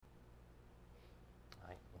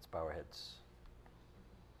bow our heads.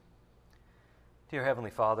 Dear Heavenly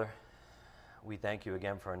Father, we thank you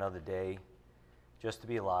again for another day just to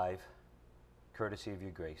be alive, courtesy of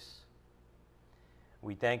your grace.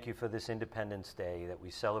 We thank you for this Independence Day that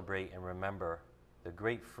we celebrate and remember the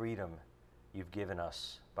great freedom you've given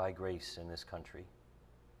us by grace in this country.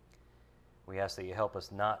 We ask that you help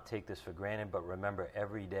us not take this for granted, but remember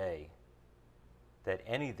every day that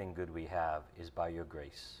anything good we have is by your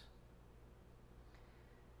grace.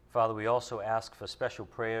 Father, we also ask for special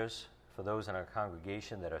prayers for those in our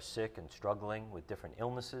congregation that are sick and struggling with different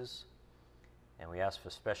illnesses. And we ask for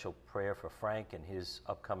special prayer for Frank and his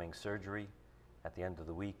upcoming surgery at the end of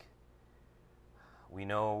the week. We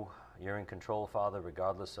know you're in control, Father,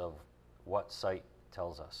 regardless of what sight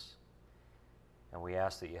tells us. And we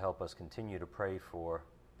ask that you help us continue to pray for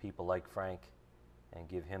people like Frank and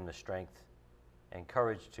give him the strength and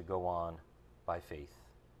courage to go on by faith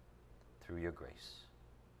through your grace.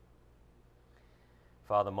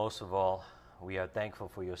 Father, most of all, we are thankful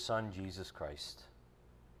for your Son, Jesus Christ,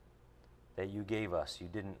 that you gave us. You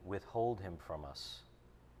didn't withhold him from us,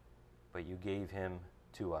 but you gave him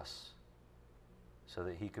to us so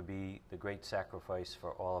that he could be the great sacrifice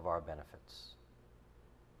for all of our benefits,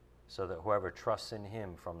 so that whoever trusts in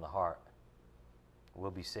him from the heart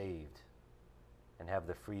will be saved and have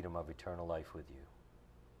the freedom of eternal life with you.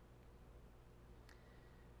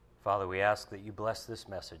 Father, we ask that you bless this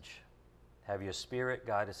message. Have your Spirit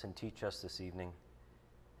guide us and teach us this evening,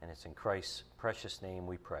 and it's in Christ's precious name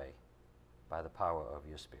we pray, by the power of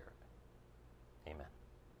your Spirit. Amen.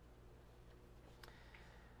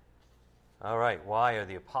 All right, why are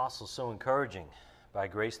the apostles so encouraging? By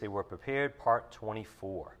grace they were prepared, part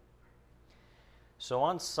 24. So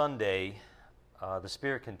on Sunday, the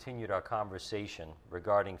Spirit continued our conversation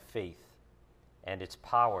regarding faith and its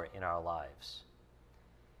power in our lives,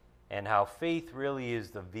 and how faith really is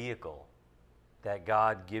the vehicle that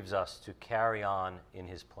God gives us to carry on in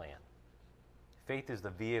his plan. Faith is the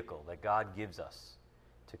vehicle that God gives us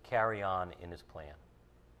to carry on in his plan.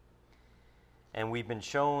 And we've been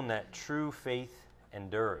shown that true faith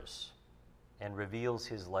endures and reveals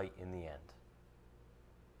his light in the end.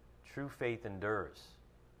 True faith endures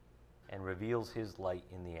and reveals his light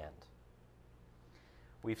in the end.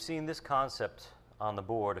 We've seen this concept on the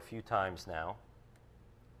board a few times now.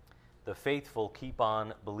 The faithful keep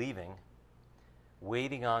on believing,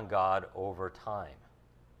 waiting on God over time.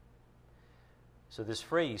 So this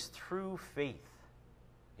phrase, true faith,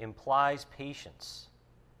 implies patience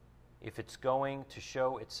if it's going to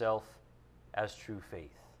show itself as true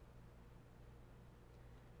faith.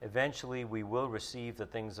 Eventually, we will receive the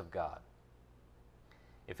things of God.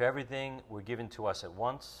 If everything were given to us at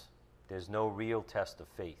once, there's no real test of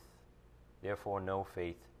faith. Therefore, no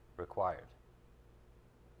faith required.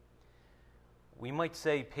 We might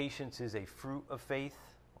say patience is a fruit of faith,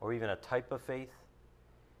 or even a type of faith.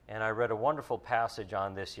 And I read a wonderful passage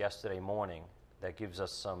on this yesterday morning that gives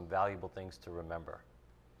us some valuable things to remember.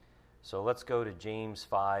 So let's go to James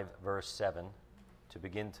 5, verse 7 to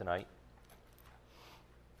begin tonight.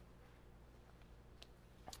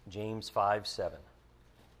 James 5, 7.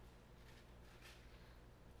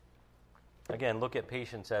 Again, look at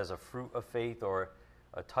patience as a fruit of faith or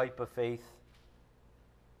a type of faith.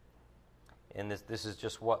 And this is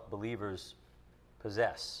just what believers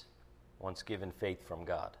possess once given faith from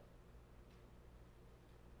God.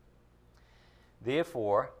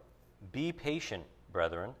 Therefore, be patient,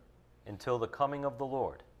 brethren, until the coming of the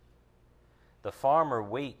Lord. The farmer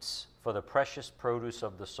waits for the precious produce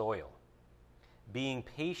of the soil, being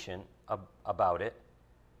patient about it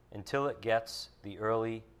until it gets the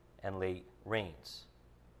early and late rains.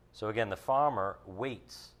 So again, the farmer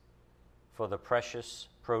waits for the precious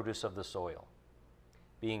produce of the soil,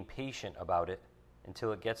 being patient about it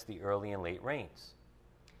until it gets the early and late rains.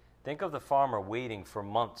 Think of the farmer waiting for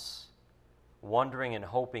months, wondering and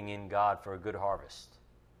hoping in God for a good harvest,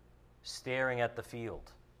 staring at the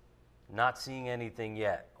field, not seeing anything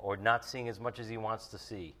yet, or not seeing as much as he wants to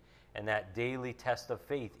see, and that daily test of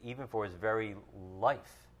faith, even for his very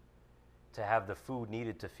life, to have the food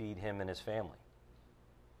needed to feed him and his family.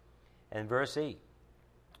 And verse 8,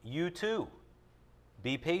 you too,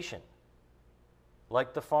 be patient,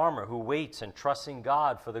 like the farmer who waits and trusts in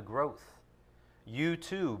God for the growth. You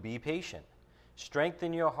too, be patient.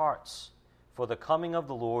 Strengthen your hearts, for the coming of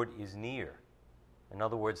the Lord is near. In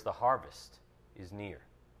other words, the harvest is near.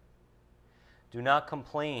 Do not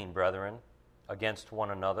complain, brethren, against one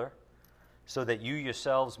another, so that you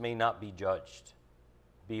yourselves may not be judged.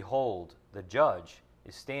 Behold, the judge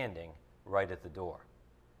is standing right at the door.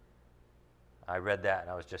 I read that and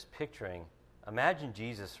I was just picturing Imagine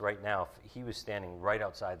Jesus right now, if he was standing right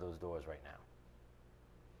outside those doors right now.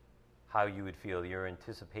 How you would feel, your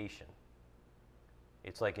anticipation.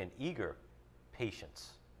 It's like an eager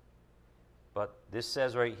patience. But this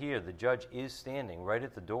says right here, the judge is standing right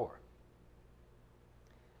at the door.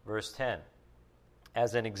 Verse 10,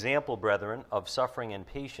 as an example, brethren, of suffering and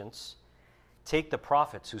patience, take the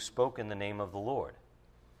prophets who spoke in the name of the Lord.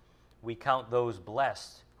 We count those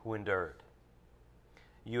blessed who endured.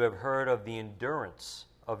 You have heard of the endurance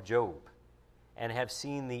of Job and have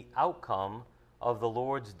seen the outcome of the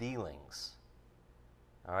Lord's dealings.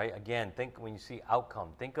 All right, again, think when you see outcome,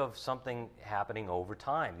 think of something happening over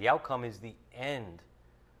time. The outcome is the end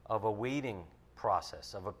of a waiting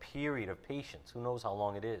process, of a period of patience. Who knows how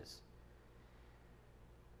long it is?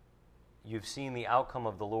 You've seen the outcome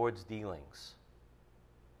of the Lord's dealings,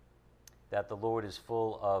 that the Lord is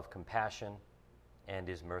full of compassion and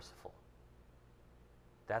is merciful.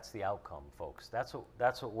 That's the outcome, folks. That's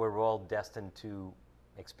what we're all destined to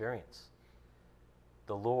experience.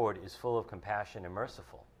 The Lord is full of compassion and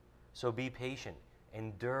merciful. So be patient.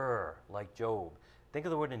 Endure like Job. Think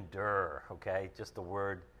of the word endure, okay? Just the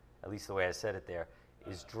word, at least the way I said it there,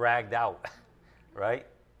 is dragged out, right?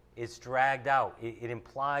 It's dragged out. It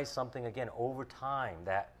implies something, again, over time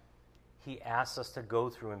that he asks us to go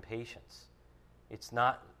through in patience. It's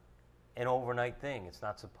not an overnight thing. It's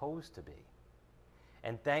not supposed to be.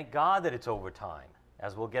 And thank God that it's over time,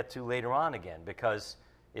 as we'll get to later on again, because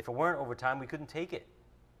if it weren't over time, we couldn't take it.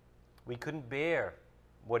 We couldn't bear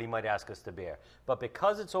what he might ask us to bear. But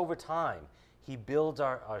because it's over time, he builds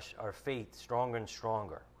our faith stronger and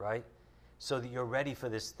stronger, right? So that you're ready for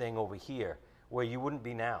this thing over here, where you wouldn't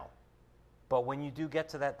be now. But when you do get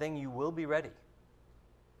to that thing, you will be ready.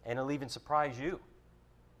 And it'll even surprise you,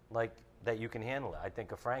 like that you can handle it. I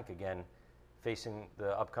think of Frank again, facing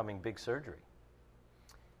the upcoming big surgery.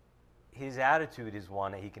 His attitude is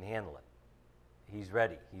one that he can handle it. He's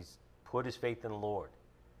ready. He's put his faith in the Lord.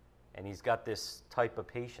 And he's got this type of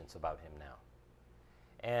patience about him now.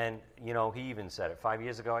 And, you know, he even said it. 5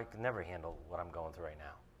 years ago, I could never handle what I'm going through right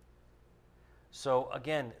now. So,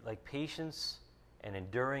 again, like patience and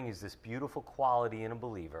enduring is this beautiful quality in a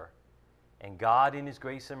believer. And God, in his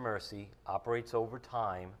grace and mercy, operates over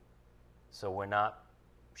time, so we're not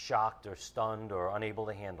shocked or stunned or unable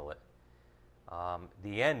to handle it.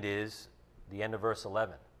 The end is the end of verse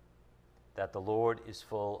 11, that the Lord is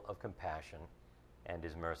full of compassion and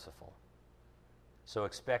is merciful. So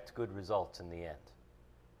expect good results in the end.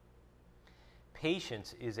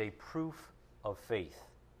 Patience is a proof of faith,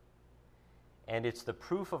 and it's the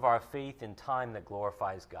proof of our faith in time that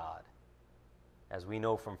glorifies God, as we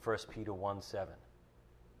know from 1 Peter 1:7.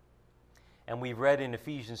 And we've read in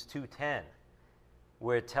Ephesians 2:10,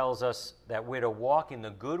 where it tells us that we're to walk in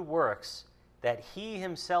the good works that he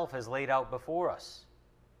himself has laid out before us.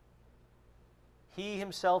 He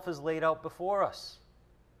himself has laid out before us.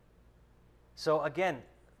 So again,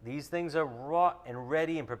 these things are wrought and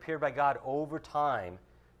ready and prepared by God over time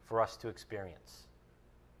for us to experience.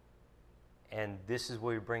 And this is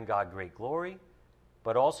where we bring God great glory,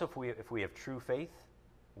 but also if we have true faith,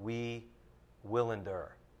 we will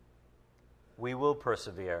endure. We will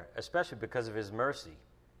persevere, especially because of his mercy,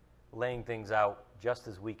 laying things out just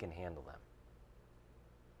as we can handle them.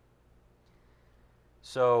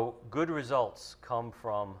 So good results come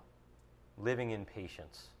from living in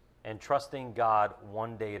patience and trusting God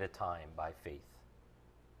one day at a time by faith.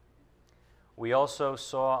 We also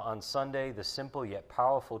saw on Sunday the simple yet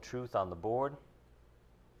powerful truth on the board.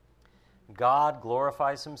 God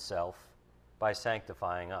glorifies himself by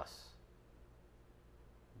sanctifying us.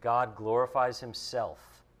 God glorifies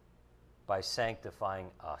himself by sanctifying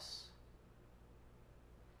us.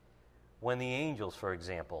 When the angels, for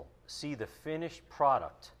example, see the finished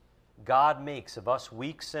product God makes of us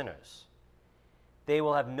weak sinners, they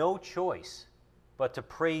will have no choice but to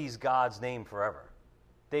praise God's name forever.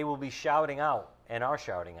 They will be shouting out, and are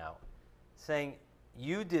shouting out, saying,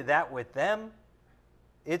 "You did that with them?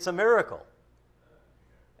 It's a miracle."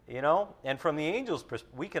 You know? And from the angels'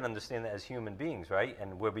 perspective, we can understand that as human beings, right?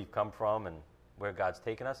 And where we've come from and where God's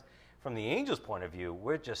taken us. From the angels' point of view,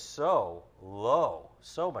 we're just so low,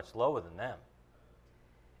 so much lower than them.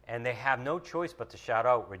 And they have no choice but to shout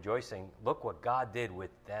out, rejoicing, "Look what God did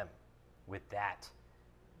with them, with that,"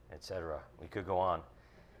 etc. We could go on.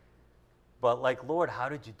 But like, Lord, how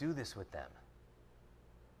did you do this with them?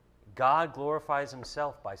 God glorifies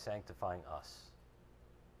himself by sanctifying us.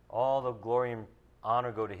 All the glory and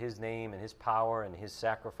honor go to his name and his power and his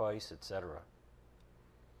sacrifice, etc.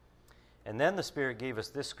 And then the Spirit gave us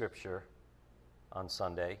this scripture on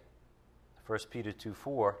Sunday, 1 Peter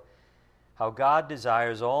 2:4. how God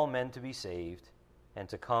desires all men to be saved and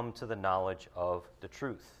to come to the knowledge of the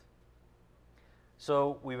truth.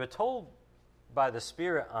 So we were told by the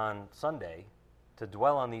Spirit on Sunday to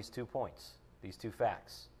dwell on these 2 points, these 2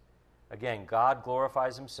 facts. Again, God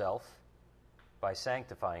glorifies himself by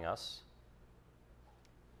sanctifying us.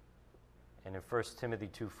 And in 1 Timothy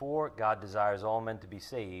 2:4, God desires all men to be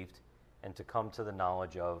saved and to come to the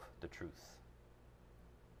knowledge of the truth.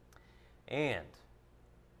 And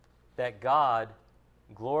that God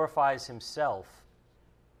glorifies himself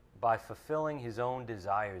by fulfilling his own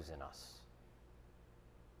desires in us.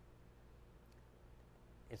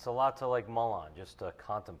 It's a lot to mull on, just to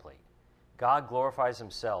contemplate. God glorifies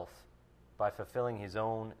himself by fulfilling his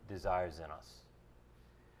own desires in us.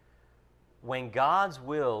 When God's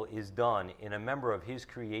will is done in a member of his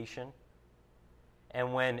creation,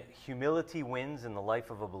 and when humility wins in the life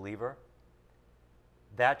of a believer,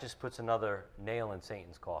 that just puts another nail in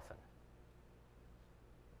Satan's coffin.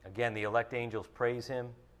 Again, the elect angels praise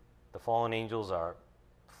him. The fallen angels are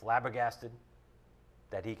flabbergasted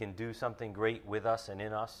that he can do something great with us and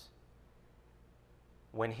in us.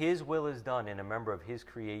 When his will is done in a member of his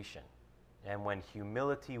creation, and when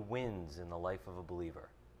humility wins in the life of a believer,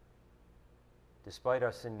 despite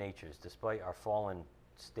our sin natures, despite our fallen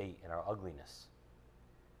state and our ugliness,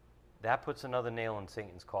 that puts another nail in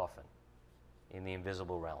Satan's coffin in the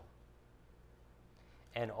invisible realm.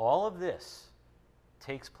 And all of this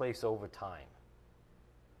takes place over time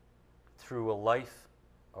through a life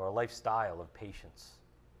or a lifestyle of patience,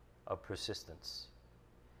 of persistence.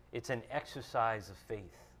 It's an exercise of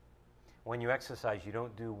faith. When you exercise, you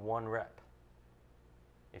don't do 1 rep.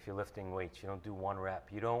 If you're lifting weights, you don't do 1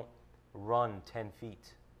 rep. You don't run 10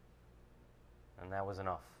 feet. And that was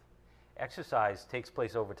enough. Exercise takes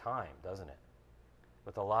place over time, doesn't it?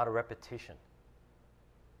 With a lot of repetition.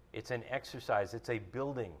 It's an exercise. It's a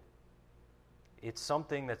building. It's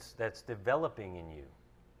something that's developing in you.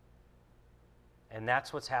 And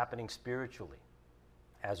that's what's happening spiritually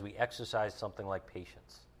as we exercise something like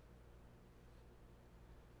patience.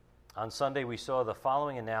 On Sunday, we saw the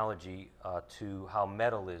following analogy to how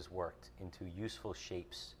metal is worked into useful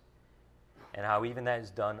shapes, and how even that is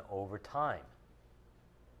done over time.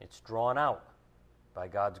 It's drawn out by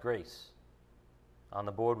God's grace. On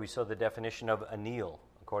the board, we saw the definition of anneal,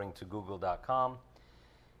 according to google.com.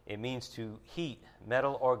 It means to heat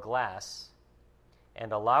metal or glass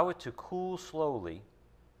and allow it to cool slowly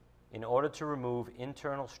in order to remove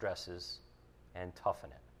internal stresses and toughen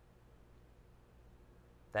it.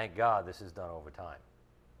 Thank God this is done over time.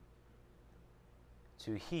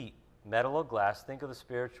 To heat metal or glass, think of the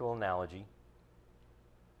spiritual analogy,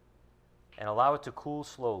 and allow it to cool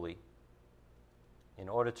slowly in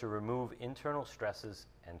order to remove internal stresses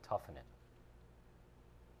and toughen it.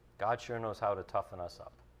 God sure knows how to toughen us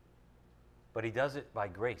up. But he does it by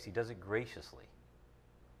grace. He does it graciously.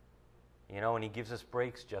 And he gives us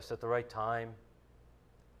breaks just at the right time.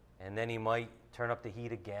 And then he might turn up the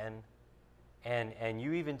heat again. And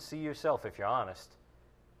you even see yourself, if you're honest,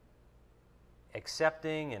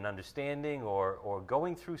 accepting and understanding or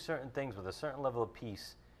going through certain things with a certain level of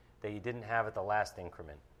peace that you didn't have at the last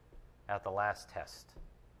increment, at the last test.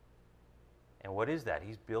 And what is that?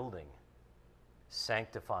 He's building,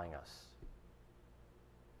 sanctifying us.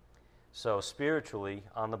 So spiritually,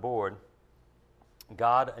 on the board,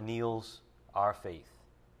 God anneals our faith.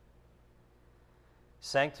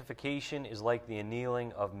 Sanctification is like the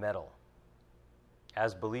annealing of metal.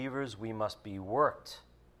 As believers, we must be worked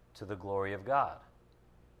to the glory of God.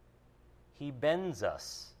 He bends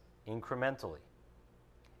us incrementally,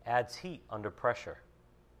 adds heat under pressure,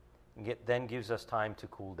 and then gives us time to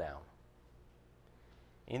cool down.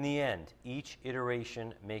 In the end, each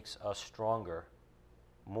iteration makes us stronger,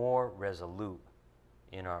 more resolute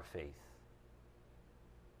in our faith.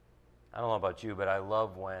 I don't know about you, but I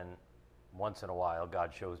love when once in a while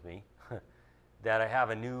God shows me that I have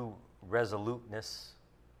a new resoluteness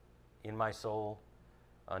in my soul,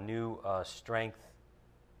 a new strength,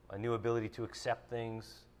 a new ability to accept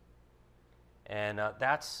things. And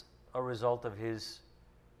that's a result of his,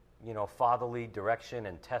 fatherly direction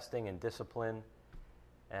and testing and discipline,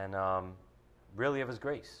 and really of his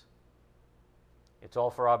grace. It's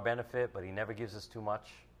all for our benefit, but he never gives us too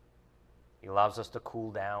much. He allows us to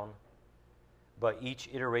cool down. But each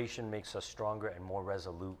iteration makes us stronger and more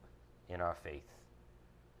resolute in our faith.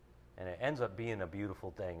 And it ends up being a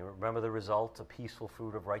beautiful thing. Remember the result, a peaceful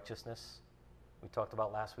fruit of righteousness we talked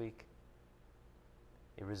about last week?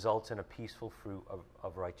 It results in a peaceful fruit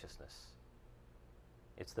of righteousness.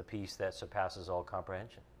 It's the peace that surpasses all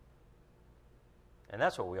comprehension. And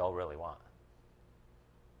that's what we all really want.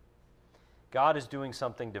 God is doing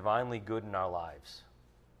something divinely good in our lives,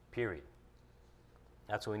 period.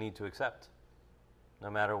 That's what we need to accept,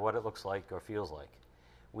 no matter what it looks like or feels like.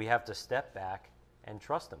 We have to step back and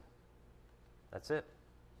trust Him. That's it.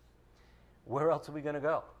 Where else are we going to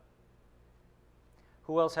go?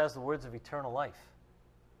 Who else has the words of eternal life?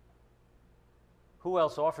 Who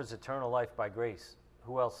else offers eternal life by grace?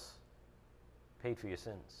 Who else paid for your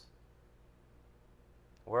sins?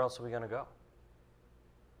 Where else are we going to go?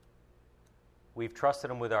 We've trusted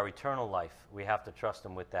Him with our eternal life. We have to trust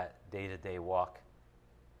Him with that day-to-day walk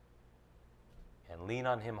and lean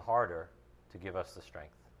on Him harder to give us the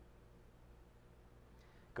strength.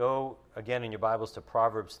 Go again in your Bibles to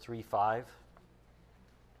Proverbs 3:5.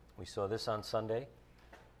 We saw this on Sunday.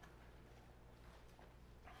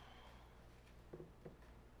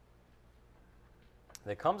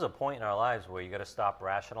 There comes a point in our lives where you got to stop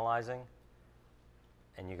rationalizing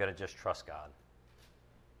and you got to just trust God.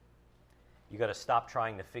 You got to stop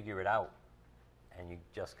trying to figure it out and you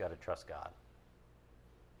just got to trust God.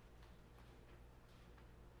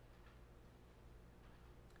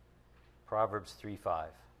 Proverbs 3:5.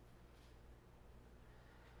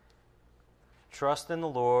 Trust in the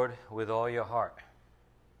Lord with all your heart,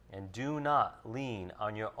 and do not lean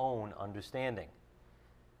on your own understanding.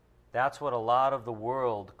 That's what a lot of the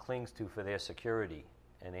world clings to for their security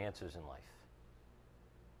and answers in life.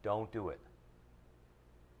 Don't do it.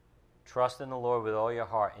 Trust in the Lord with all your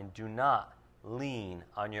heart, and do not lean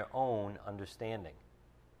on your own understanding.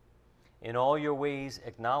 In all your ways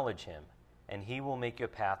acknowledge Him, and He will make your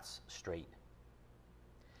paths straight.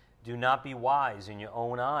 Do not be wise in your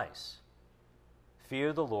own eyes.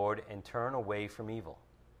 Fear the Lord and turn away from evil.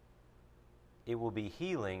 It will be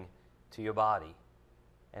healing to your body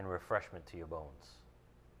and refreshment to your bones.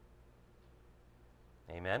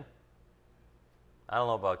 Amen? I don't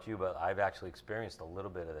know about you, but I've actually experienced a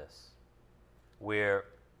little bit of this. Where,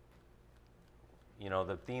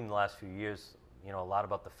 the theme the last few years, a lot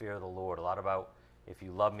about the fear of the Lord, a lot about if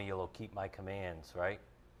you love me, you'll keep my commands, right?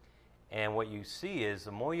 And what you see is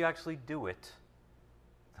the more you actually do it,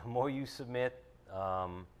 the more you submit,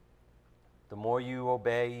 the more you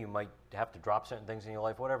obey. You might have to drop certain things in your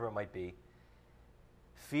life, whatever it might be.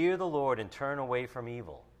 Fear the Lord and turn away from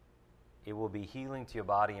evil. It will be healing to your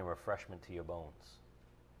body and refreshment to your bones.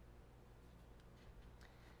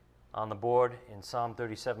 On the board in Psalm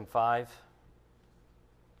 37:5,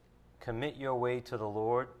 commit your way to the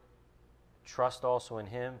Lord, trust also in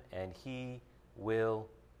Him, and He will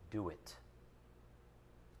do it.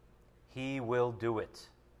 He will do it.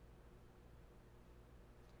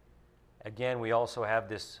 Again, we also have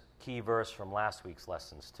this key verse from last week's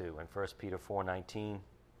lessons too, in 1 Peter 4:19.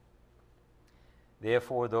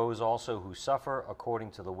 Therefore, those also who suffer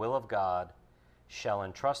according to the will of God shall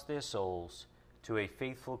entrust their souls to a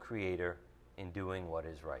faithful Creator in doing what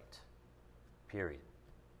is right. Period.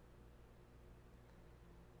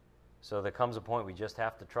 So there comes a point we just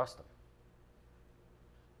have to trust Him.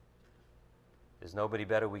 There's nobody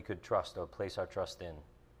better we could trust or place our trust in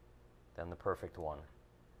than the perfect one,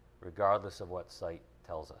 regardless of what sight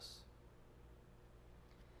tells us.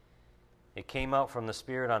 It came out from the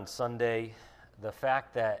Spirit on Sunday, the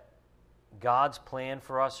fact that God's plan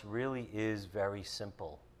for us really is very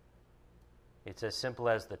simple. It's as simple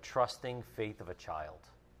as the trusting faith of a child.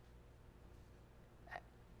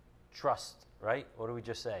 Trust, right? What do we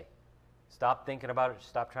just say? Stop thinking about it.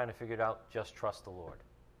 Stop trying to figure it out. Just trust the Lord.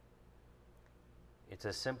 It's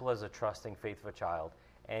as simple as a trusting faith of a child,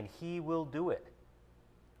 and He will do it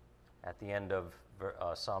at the end of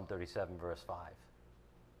Psalm 37, verse 5.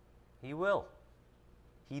 He will.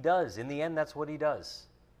 He does. In the end, that's what He does.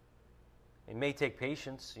 It may take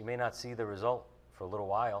patience. You may not see the result for a little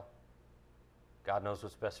while. God knows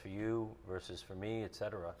what's best for you versus for me,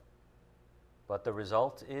 etc. But the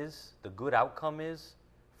result is, the good outcome is,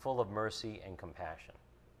 full of mercy and compassion.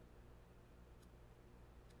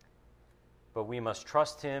 But we must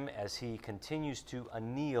trust Him as He continues to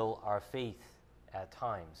anneal our faith at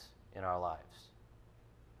times in our lives.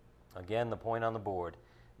 Again, the point on the board,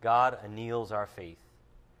 God anneals our faith.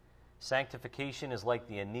 Sanctification is like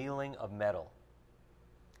the annealing of metal.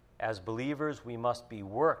 As believers, we must be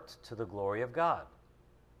worked to the glory of God.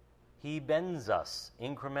 He bends us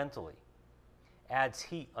incrementally, adds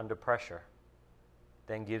heat under pressure,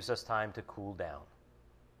 then gives us time to cool down.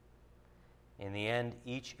 In the end,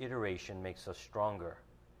 each iteration makes us stronger,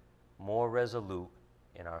 more resolute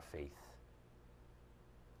in our faith.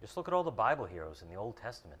 Just look at all the Bible heroes in the Old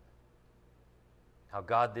Testament. How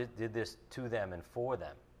God did this to them and for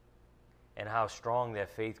them, and how strong their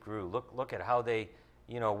faith grew. Look at how they,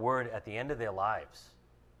 were at the end of their lives.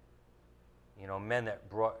 Men that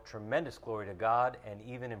brought tremendous glory to God, and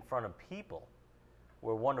even in front of people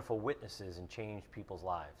were wonderful witnesses and changed people's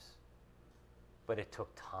lives. But it took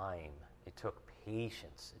time. It took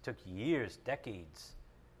patience. It took years, decades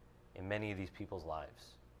in many of these people's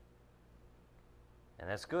lives. And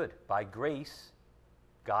that's good. By grace,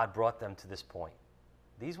 God brought them to this point.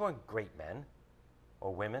 These weren't great men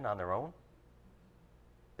or women on their own.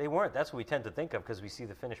 They weren't. That's what we tend to think of because we see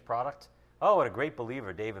the finished product. Oh, what a great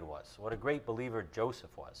believer David was. What a great believer Joseph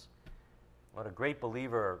was. What a great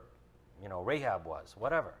believer, Rahab was.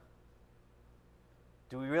 Whatever.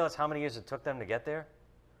 Do we realize how many years it took them to get there?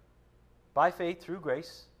 By faith, through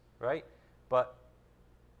grace, right? But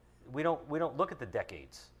we don't look at the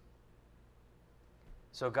decades.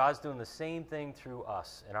 So God's doing the same thing through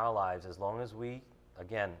us in our lives as long as we,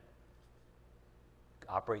 again,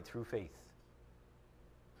 operate through faith.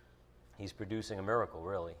 He's producing a miracle,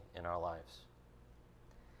 really, in our lives.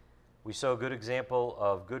 We saw a good example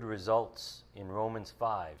of good results in Romans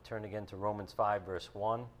 5. Turn again to Romans 5, verse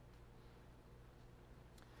 1.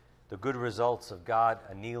 The good results of God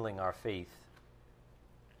annealing our faith,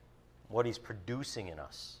 what He's producing in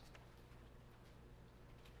us.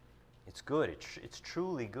 It's good. It's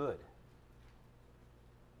truly good.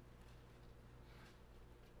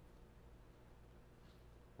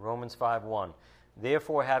 Romans 5:1.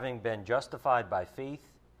 Therefore, having been justified by faith,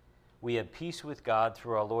 we have peace with God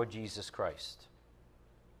through our Lord Jesus Christ,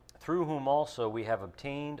 through whom also we have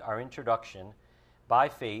obtained our introduction by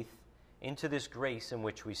faith into this grace in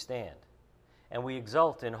which we stand, and we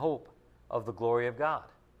exult in hope of the glory of God.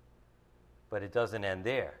 But it doesn't end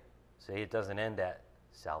there. Say, it doesn't end at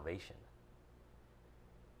salvation.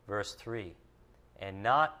 Verse 3, and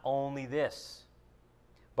not only this,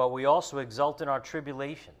 but we also exult in our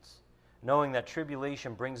tribulations, knowing that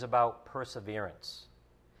tribulation brings about perseverance,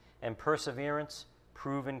 and perseverance,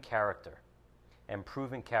 proven character, and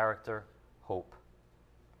proven character, hope.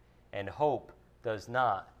 And hope does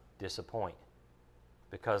not disappoint,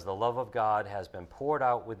 because the love of God has been poured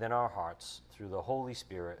out within our hearts through the Holy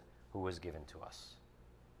Spirit who was given to us.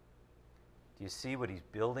 Do you see what He's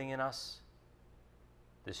building in us?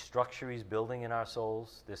 This structure He's building in our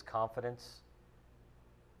souls, this confidence,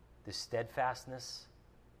 this steadfastness,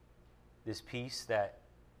 this peace that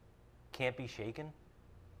can't be shaken.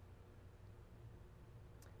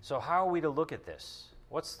 So how are we to look at this?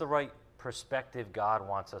 What's the right perspective God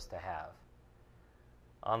wants us to have?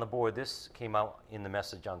 On the board, this came out in the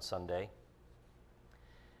message on Sunday.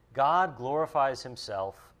 God glorifies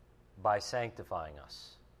Himself by sanctifying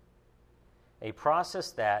us, a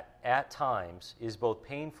process that, at times, is both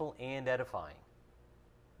painful and edifying,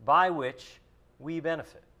 by which we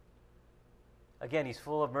benefit. Again, He's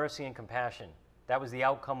full of mercy and compassion. That was the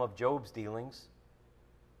outcome of Job's dealings.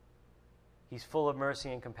 He's full of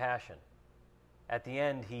mercy and compassion. At the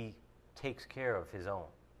end, He takes care of His own.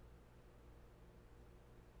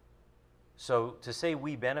 So to say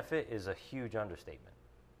we benefit is a huge understatement.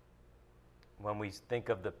 When we think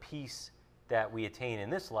of the peace that we attain in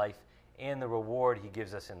this life and the reward He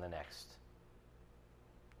gives us in the next,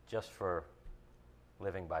 just for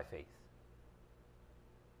living by faith.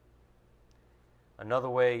 Another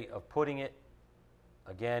way of putting it,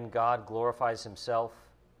 again, God glorifies Himself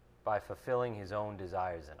by fulfilling His own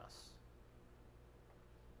desires in us.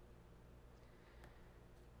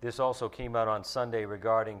 This also came out on Sunday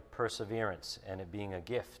regarding perseverance and it being a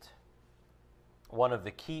gift. One of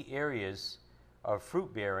the key areas of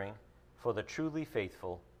fruit bearing for the truly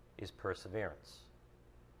faithful is perseverance.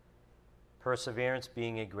 Perseverance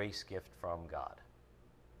being a grace gift from God.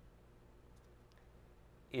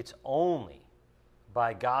 It's only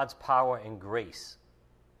by God's power and grace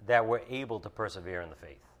that we're able to persevere in the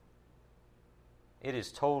faith. It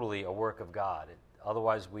is totally a work of God.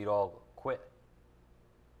 Otherwise, we'd all quit.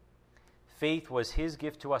 Faith was His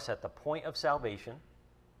gift to us at the point of salvation,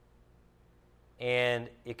 and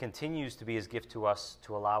it continues to be His gift to us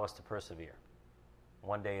to allow us to persevere,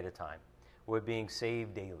 one day at a time. We're being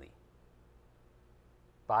saved daily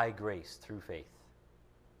by grace through faith.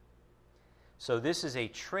 So this is a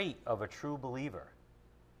trait of a true believer,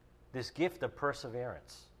 this gift of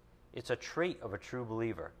perseverance. It's a trait of a true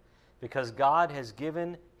believer because God has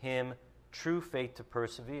given him true faith to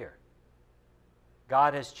persevere.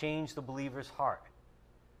 God has changed the believer's heart.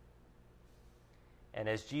 And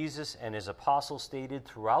as Jesus and His apostles stated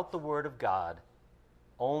throughout the Word of God,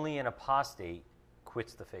 only an apostate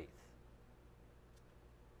quits the faith.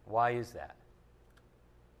 Why is that?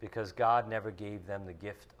 Because God never gave them the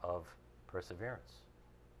gift of perseverance,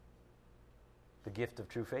 the gift of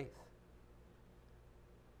true faith.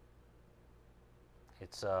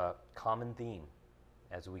 It's a common theme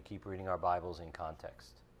as we keep reading our Bibles in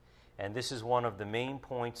context. And this is one of the main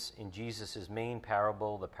points in Jesus' main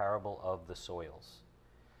parable, the parable of the soils.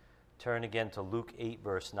 Turn again to Luke 8,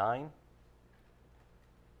 verse 9.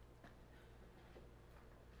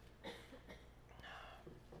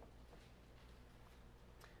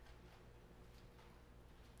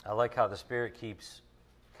 I like how the Spirit keeps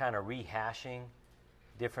kind of rehashing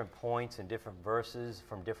different points and different verses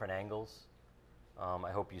from different angles.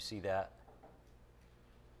 I hope you see that.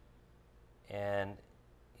 And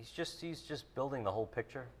he's just building the whole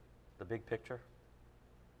picture, the big picture.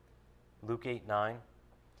 Luke 8, 9.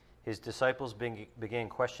 His disciples began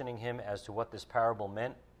questioning him as to what this parable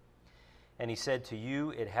meant. And he said, "To you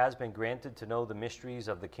it has been granted to know the mysteries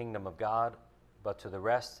of the kingdom of God, but to the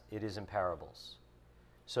rest it is in parables,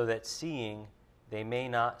 so that seeing they may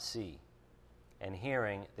not see, and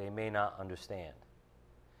hearing they may not understand.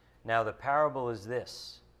 Now the parable is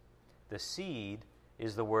this: the seed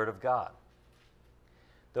is the word of God.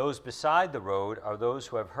 Those beside the road are those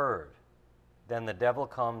who have heard. Then the devil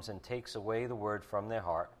comes and takes away the word from their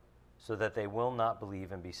heart, so that they will not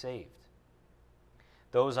believe and be saved.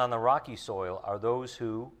 Those on the rocky soil are those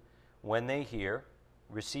who, when they hear,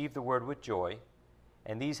 receive the word with joy,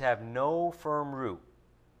 and these have no firm root."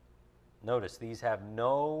 Notice, these have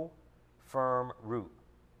no firm root.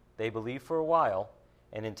 They believe for a while,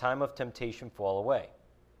 and in time of temptation fall away.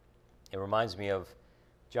 It reminds me of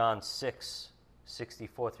John 6,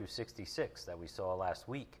 64 through 66 that we saw last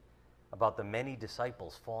week, about the many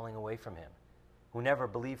disciples falling away from him, who never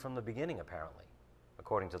believed from the beginning, apparently,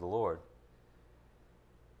 according to the Lord.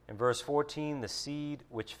 In verse 14, the seed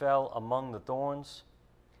which fell among the thorns,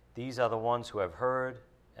 these are the ones who have heard,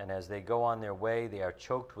 and as they go on their way, they are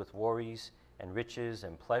choked with worries and riches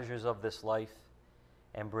and pleasures of this life,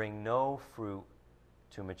 and bring no fruit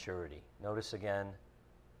to maturity. Notice again,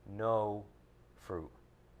 no fruit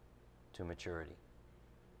to maturity.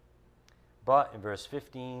 But in verse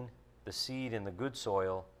 15, the seed in the good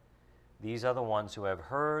soil, these are the ones who have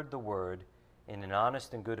heard the word in an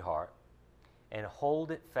honest and good heart, and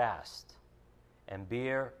hold it fast, and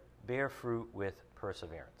bear fruit with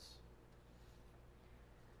perseverance.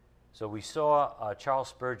 So we saw Charles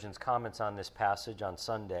Spurgeon's comments on this passage on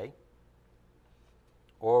Sunday,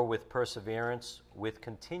 or with perseverance, with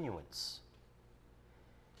continuance.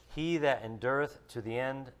 He that endureth to the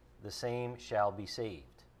end, the same shall be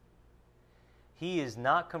saved. He is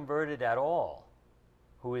not converted at all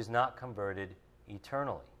who is not converted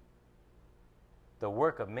eternally. The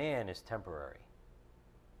work of man is temporary.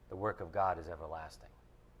 The work of God is everlasting.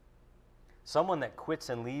 Someone that quits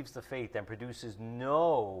and leaves the faith and produces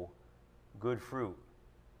no good fruit,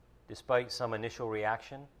 despite some initial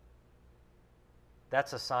reaction,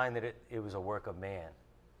 that's a sign that it was a work of man.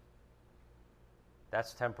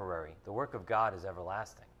 That's temporary. The work of God is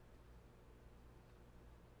everlasting.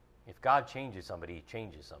 If God changes somebody, he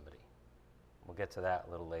changes somebody. We'll get to that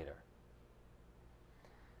a little later.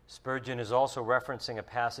 Spurgeon is also referencing a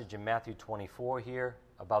passage in Matthew 24 here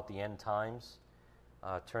about the end times.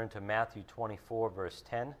 Turn to Matthew 24, verse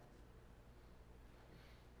 10.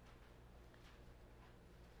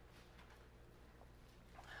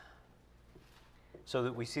 So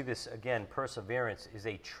that we see this, again, perseverance is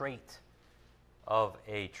a trait of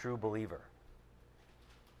a true believer.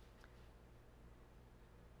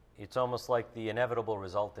 It's almost like the inevitable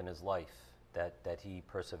result in his life that he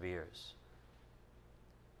perseveres.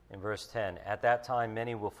 In verse 10, "At that time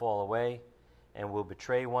many will fall away and will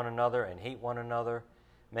betray one another and hate one another.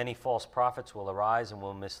 Many false prophets will arise and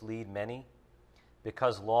will mislead many.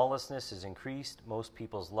 Because lawlessness is increased, most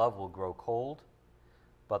people's love will grow cold.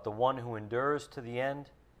 But the one who endures to the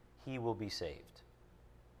end, he will be saved."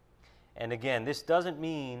 And again, this doesn't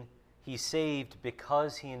mean he's saved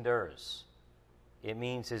because he endures. It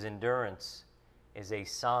means his endurance is a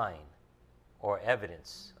sign or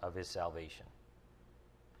evidence of his salvation.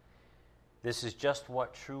 This is just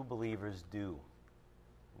what true believers do.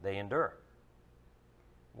 They endure.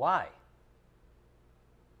 Why?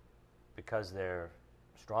 Because they're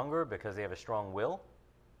stronger? Because they have a strong will?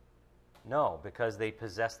 No, because they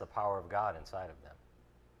possess the power of God inside of them.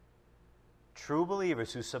 True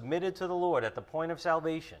believers who submitted to the Lord at the point of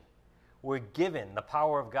salvation were given the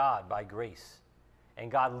power of God by grace,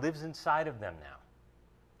 and God lives inside of them now.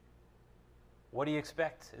 What do you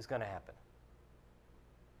expect is going to happen?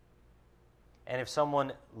 And if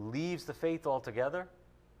someone leaves the faith altogether,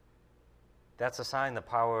 that's a sign the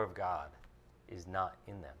power of God is not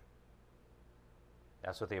in them.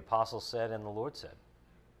 That's what the apostles said and the Lord said.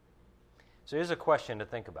 So here's a question to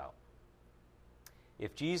think about.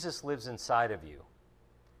 If Jesus lives inside of you,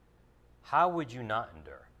 how would you not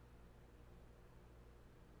endure?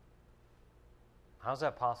 How's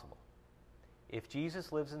that possible? If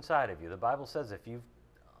Jesus lives inside of you, the Bible says if you've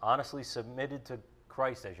honestly submitted to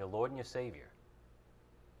Christ as your Lord and your Savior,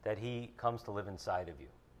 that he comes to live inside of you.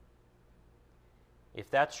 If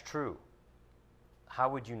that's true, how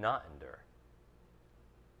would you not endure?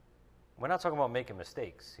 We're not talking about making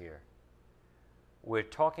mistakes here. We're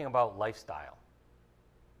talking about lifestyle,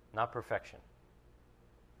 not perfection.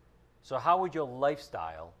 So how would your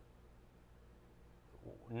lifestyle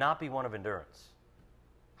not be one of endurance?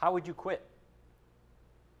 How would you quit?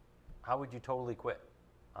 How would you totally quit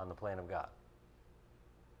on the plan of God?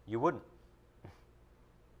 You wouldn't.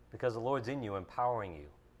 Because the Lord's in you, empowering you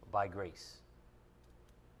by grace.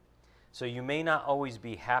 So you may not always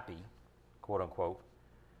be happy, quote unquote.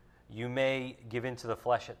 You may give in to the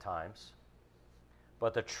flesh at times.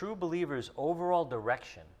 But the true believer's overall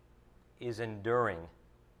direction is enduring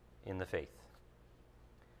in the faith.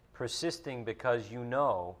 Persisting because you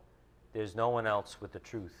know there's no one else with the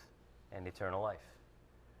truth and eternal life.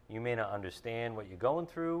 You may not understand what you're going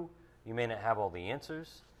through. You may not have all the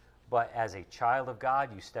answers. But as a child of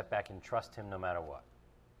God, you step back and trust him no matter what.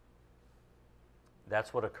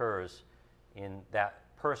 That's what occurs in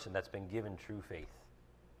that person that's been given true faith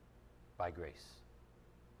by grace.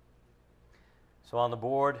 So on the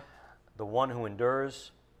board, the one who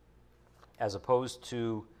endures, as opposed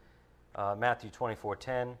to Matthew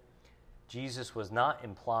 24:10, Jesus was not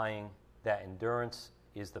implying that endurance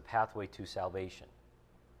is the pathway to salvation.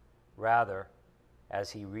 Rather,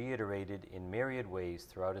 as he reiterated in myriad ways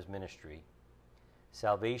throughout his ministry,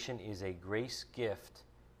 salvation is a grace gift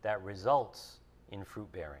that results in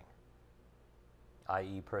fruit bearing,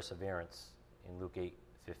 i.e. perseverance in Luke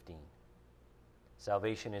 8:15.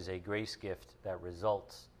 Salvation is a grace gift that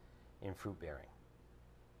results in fruit bearing.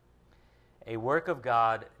 A work of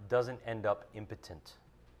God doesn't end up impotent.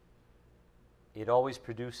 It always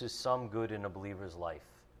produces some good in a believer's life,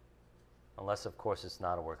 unless, of course, it's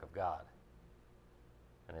not a work of God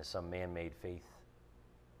and there's some man-made faith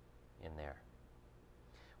in there.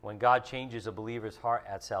 When God changes a believer's heart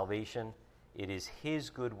at salvation, it is his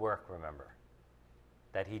good work, remember,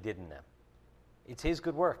 that he did in them. It's his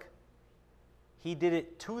good work. He did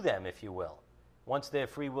it to them, if you will, once their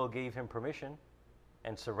free will gave him permission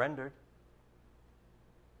and surrendered.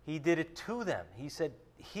 He did it to them. He said,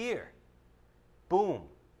 here, boom,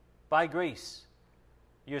 by grace.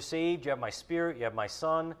 You're saved, you have my Spirit, you have my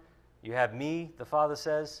Son, you have me, the Father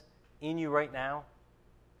says, in you right now,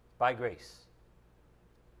 by grace.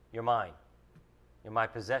 You're mine. You're my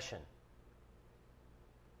possession.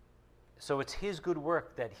 So it's his good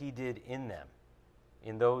work that he did in them,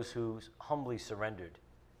 in those who humbly surrendered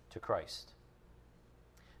to Christ.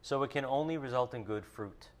 So it can only result in good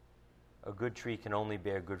fruit. A good tree can only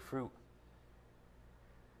bear good fruit.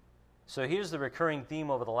 So here's the recurring theme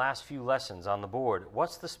over the last few lessons on the board.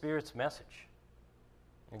 What's the Spirit's message?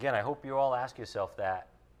 Again, I hope you all ask yourself that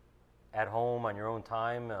at home on your own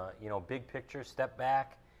time. Big picture, step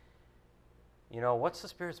back. What's the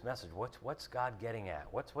Spirit's message? What's God getting at?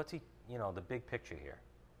 What's he? The big picture here.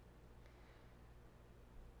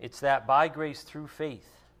 It's that by grace through faith,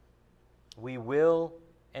 we will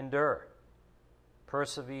endure,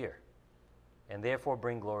 persevere, and therefore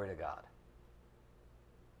bring glory to God.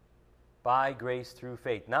 By grace through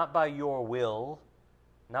faith, not by your will,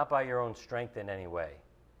 not by your own strength in any way,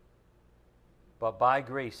 but by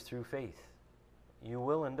grace through faith, you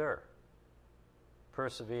will endure,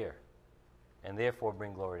 persevere, and therefore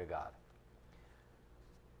bring glory to God.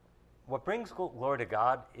 What brings glory to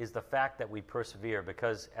God is the fact that we persevere,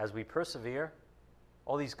 because as we persevere,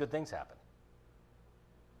 all these good things happen.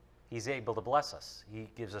 He's able to bless us. He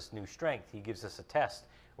gives us new strength. He gives us a test.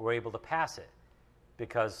 We're able to pass it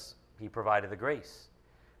because he provided the grace.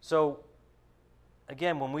 So,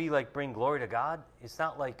 again, when we bring glory to God, it's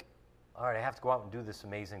not like, all right, I have to go out and do this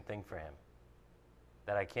amazing thing for him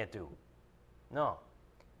that I can't do. No.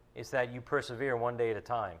 It's that you persevere one day at a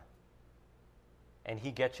time. And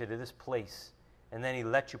he gets you to this place. And then he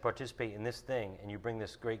lets you participate in this thing. And you bring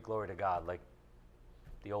this great glory to God like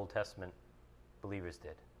the Old Testament believers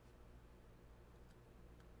did.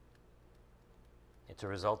 It's a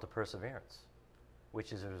result of perseverance.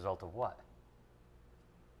 Which is a result of what?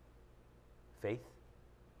 Faith.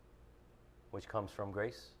 Which comes from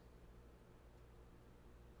grace.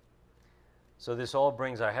 So this all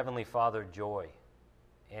brings our Heavenly Father joy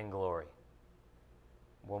and glory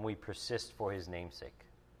when we persist for his namesake.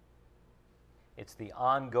 It's the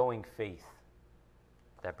ongoing faith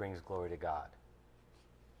that brings glory to God.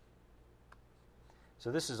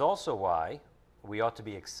 So this is also why we ought to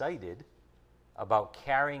be excited about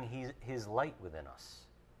carrying his light within us.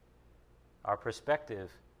 Our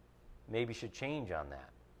perspective maybe should change on that.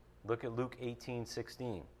 Look at Luke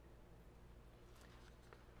 18:16.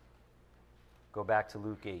 Go back to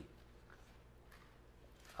Luke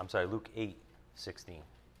 8:16.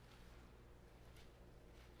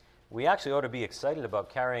 We actually ought to be excited about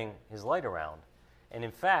carrying his light around. And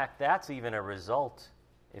in fact, that's even a result,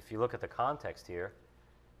 if you look at the context here,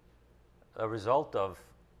 a result of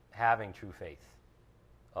having true faith,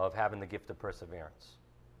 of having the gift of perseverance.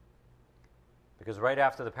 Because right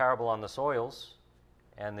after the parable on the soils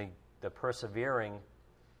and the persevering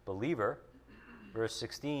believer, verse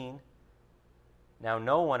 16, now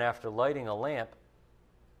no one after lighting a lamp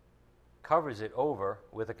covers it over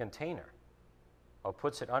with a container or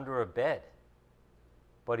puts it under a bed,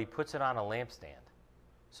 but he puts it on a lampstand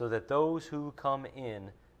so that those who come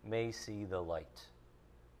in may see the light.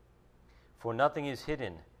 For nothing is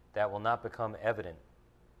hidden that will not become evident,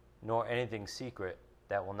 nor anything secret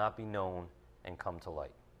that will not be known and come to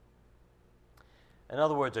light. In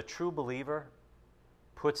other words, a true believer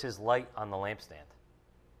puts his light on the lampstand.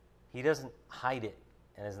 He doesn't hide it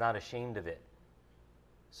and is not ashamed of it,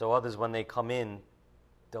 so others, when they come in,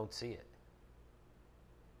 don't see it.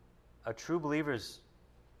 A true believer is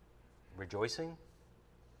rejoicing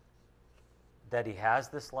that he has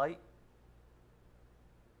this light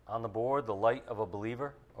on the board, the light of a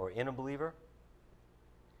believer or in a believer.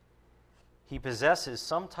 He possesses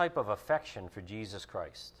some type of affection for Jesus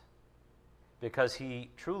Christ because he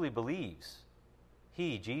truly believes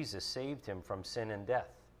he, Jesus, saved him from sin and death.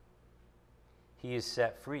 He is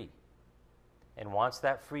set free and wants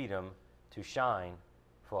that freedom to shine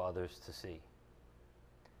for others to see.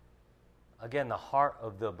 Again, the heart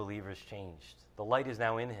of the believer is changed. The light is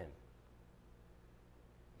now in him.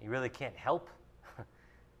 He really can't help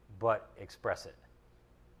but express it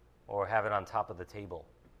or have it on top of the table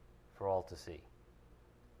for all to see.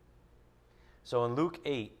 So in Luke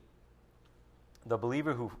 8, the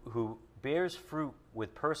believer who bears fruit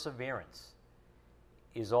with perseverance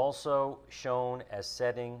is also shown as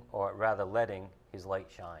setting, or rather letting, his light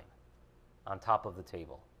shine on top of the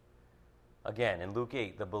table. Again, in Luke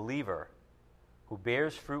 8, the believer who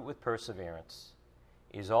bears fruit with perseverance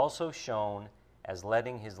is also shown as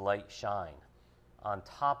letting his light shine on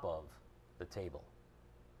top of the table.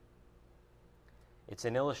 It's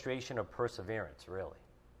an illustration of perseverance, really.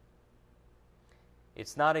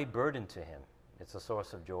 It's not a burden to him. It's a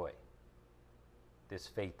source of joy, this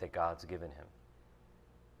faith that God's given him,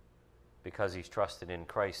 because he's trusted in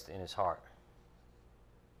Christ in his heart.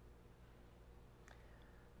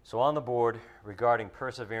 So on the board, regarding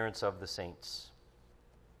perseverance of the saints.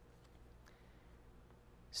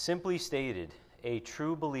 Simply stated, a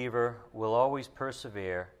true believer will always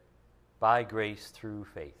persevere by grace through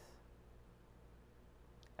faith,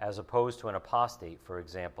 as opposed to an apostate, for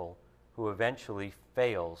example, who eventually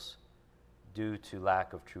fails due to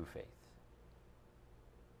lack of true faith.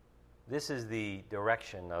 This is the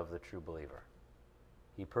direction of the true believer.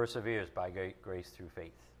 He perseveres by grace through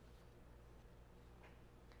faith.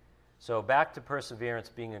 So back to perseverance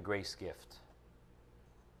being a grace gift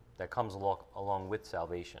that comes along with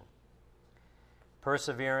salvation.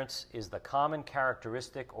 Perseverance is the common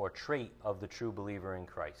characteristic or trait of the true believer in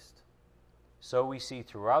Christ. So we see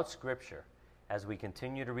throughout Scripture as we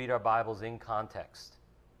continue to read our Bibles in context.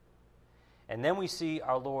 And then we see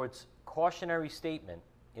our Lord's cautionary statement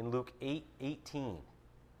in Luke 8:18.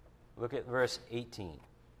 Look at verse 18.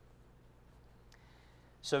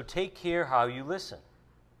 So take care how you listen.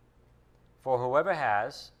 For whoever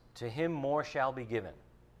has, to him more shall be given.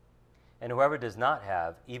 And whoever does not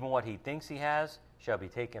have, even what he thinks he has, shall be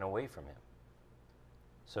taken away from him.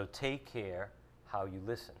 So take care how you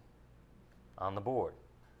listen. On the board.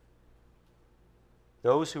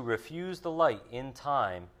 Those who refuse the light in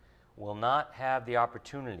time will not have the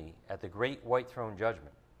opportunity at the great white throne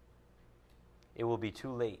judgment. It will be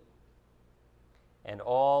too late, and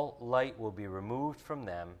all light will be removed from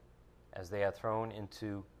them as they are thrown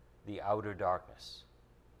into the outer darkness,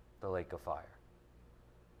 the lake of fire.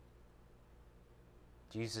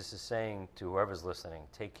 Jesus is saying to whoever's listening,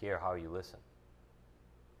 take care how you listen.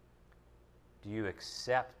 Do you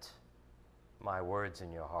accept my words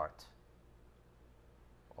in your heart?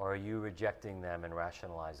 Or are you rejecting them and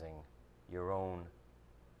rationalizing your own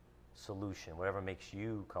solution, whatever makes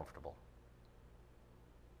you comfortable?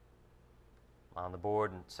 On the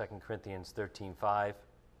board in 2 Corinthians 13:5,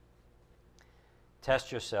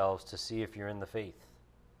 test yourselves to see if you're in the faith.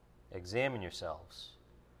 Examine yourselves.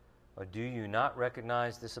 Or do you not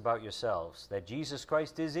recognize this about yourselves, that Jesus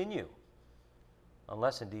Christ is in you,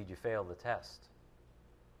 unless indeed you fail the test?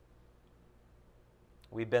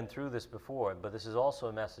 We've been through this before, but this is also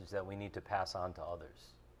a message that we need to pass on to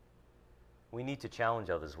others. we need to challenge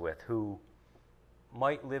others with, who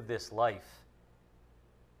might live this life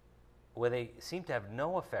where they seem to have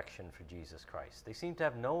no affection for Jesus Christ. They seem to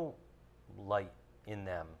have no light in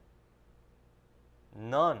them,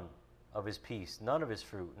 none of his peace, none of his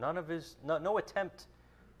fruit, no attempt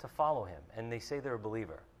to follow him, and they say they're a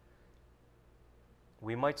believer.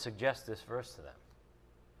 We might suggest this verse to them.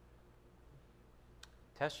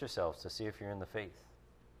 Test yourselves to see if you're in the faith.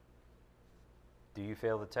 Do you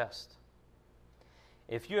fail the test?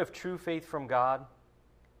 If you have true faith from God,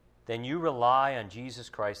 then you rely on Jesus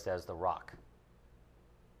Christ as the rock.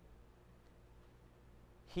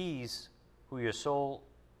 He's who your soul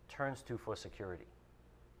turns to for security.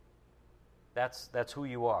 That's who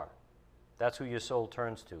you are. That's who your soul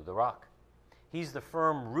turns to, the rock. He's the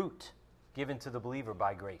firm root given to the believer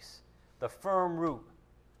by grace. The firm root.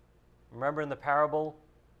 Remember in the parable,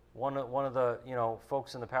 one of the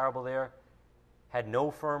folks in the parable there had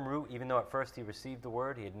no firm root, even though at first he received the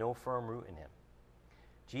word, he had no firm root in him.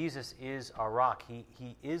 Jesus is our rock.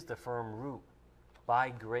 He is the firm root by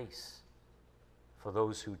grace for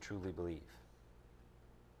those who truly believe,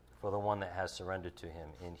 for the one that has surrendered to him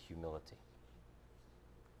in humility.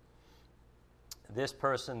 This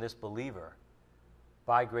person, this believer,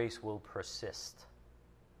 by grace will persist,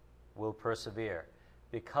 will persevere,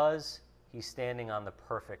 because he's standing on the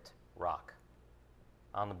perfect rock.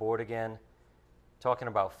 On the board again, talking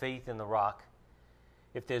about faith in the rock.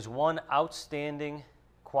 If there's one outstanding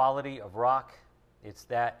quality of rock, it's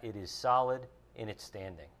that it is solid in its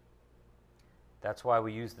standing. That's why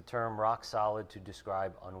we use the term rock solid to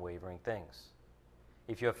describe unwavering things.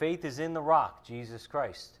 If your faith is in the rock, Jesus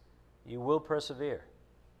Christ, you will persevere,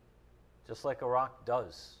 just like a rock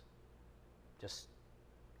does. Just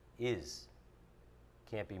is.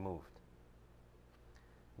 Can't be moved.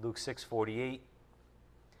 Luke 6:48,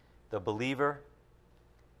 the believer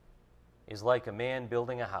is like a man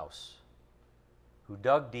building a house who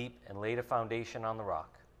dug deep and laid a foundation on the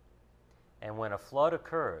rock. And when a flood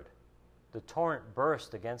occurred, the torrent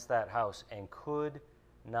burst against that house and could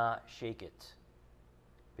not shake it,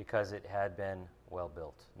 because it had been well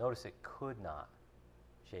built. Notice it could not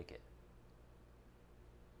shake it.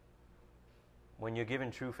 When you're given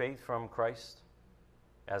true faith from Christ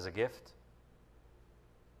as a gift,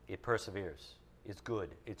 it perseveres. It's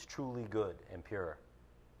good. It's truly good and pure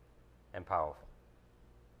and powerful.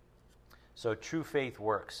 So true faith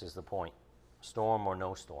works is the point, storm or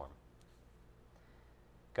no storm.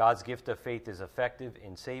 God's gift of faith is effective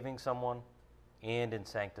in saving someone and in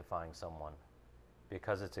sanctifying someone,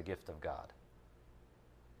 because it's a gift of God.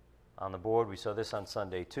 On the board, we saw this on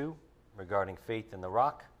Sunday too, regarding faith in the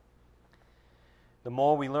rock. The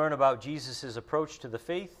more we learn about Jesus' approach to the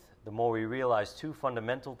faith, the more we realize two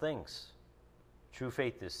fundamental things. True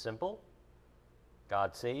faith is simple,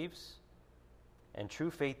 God saves, and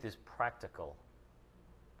true faith is practical,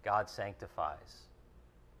 God sanctifies.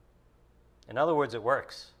 In other words, it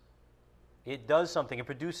works. It does something, it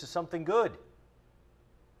produces something good,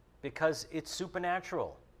 because it's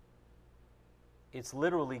supernatural. It's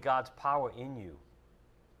literally God's power in you.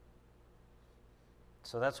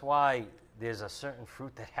 So that's why there's a certain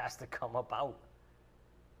fruit that has to come about.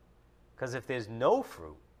 Because if there's no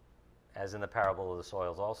fruit, as in the parable of the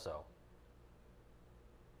soils also,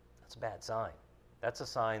 that's a bad sign. That's a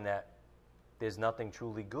sign that there's nothing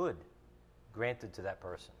truly good granted to that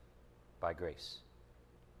person by grace.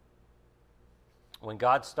 When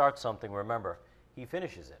God starts something, remember, he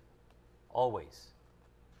finishes it. Always.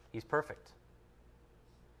 He's perfect.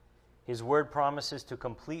 His word promises to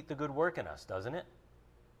complete the good work in us, doesn't it?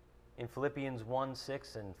 In Philippians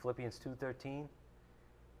 1:6 and Philippians 2:13,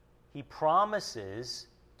 he promises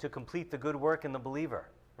to complete the good work in the believer.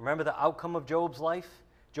 Remember the outcome of Job's life?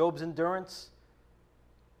 Job's endurance?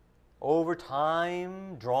 Over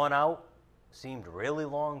time, drawn out, seemed really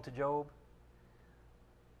long to Job.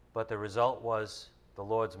 But the result was the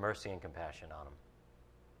Lord's mercy and compassion on him,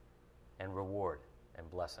 and reward and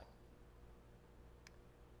blessing.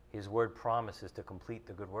 His word promises to complete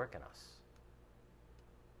the good work in us.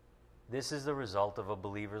 This is the result of a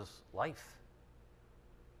believer's life,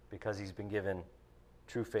 because he's been given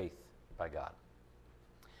true faith by God.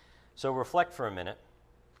 So reflect for a minute.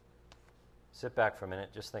 Sit back for a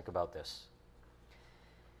minute. Just think about this.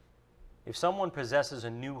 If someone possesses a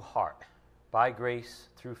new heart by grace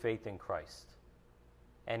through faith in Christ,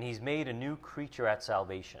 and he's made a new creature at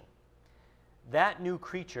salvation, that new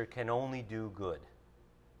creature can only do good.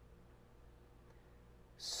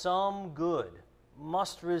 Some good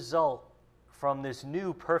must result from this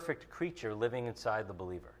new perfect creature living inside the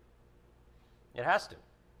believer. It has to.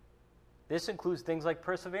 This includes things like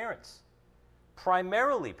perseverance,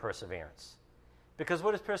 primarily perseverance. Because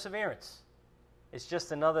what is perseverance? It's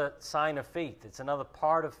just another sign of faith. It's another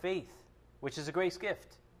part of faith, which is a grace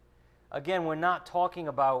gift. Again, we're not talking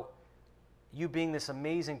about you being this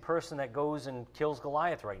amazing person that goes and kills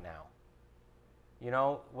Goliath right now.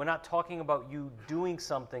 We're not talking about you doing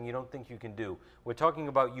something you don't think you can do. We're talking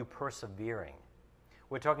about you persevering.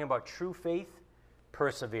 We're talking about true faith,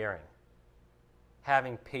 persevering,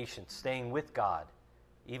 having patience, staying with God,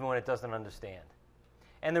 even when it doesn't understand.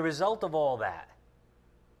 And the result of all that,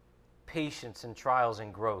 patience and trials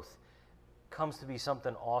and growth, comes to be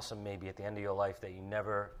something awesome maybe at the end of your life that you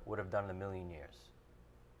never would have done in a million years.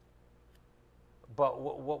 But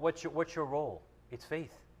what's your role? It's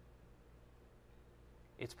faith.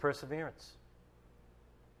 It's perseverance.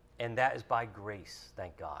 And that is by grace,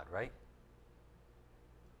 thank God, right?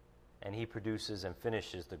 And he produces and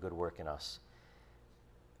finishes the good work in us.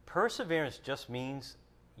 Perseverance just means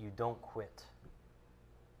you don't quit.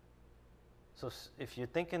 So if you're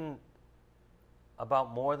thinking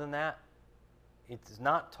about more than that, it's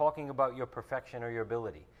not talking about your perfection or your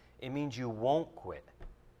ability. It means you won't quit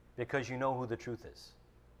because you know who the truth is.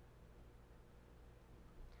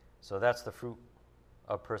 So that's the fruit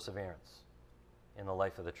of perseverance in the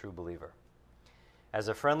life of the true believer. As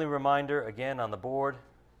a friendly reminder, again on the board,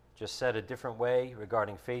 just said a different way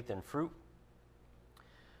regarding faith and fruit.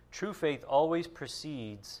 True faith always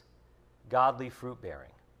precedes godly fruit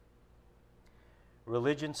bearing.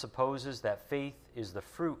 Religion supposes that faith is the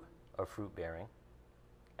fruit of fruit bearing,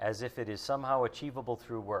 as if it is somehow achievable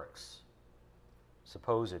through works,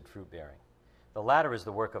 supposed fruit bearing. The latter is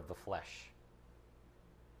the work of the flesh.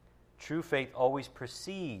 True faith always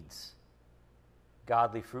precedes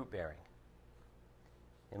godly fruit bearing.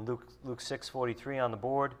 In Luke 6:43 on the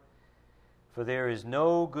board, for there is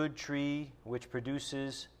no good tree which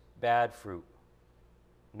produces bad fruit,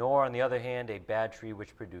 nor on the other hand a bad tree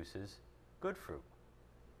which produces good fruit.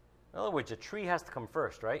 In other words, a tree has to come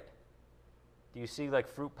first, right? Do you see like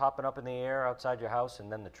fruit popping up in the air outside your house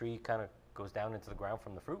and then the tree kind of goes down into the ground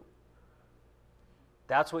from the fruit?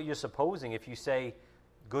 That's what you're supposing if you say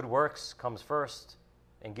good works comes first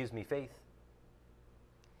and gives me faith.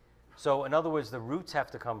 So in other words, the roots have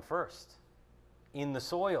to come first in the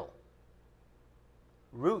soil.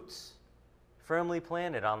 Roots firmly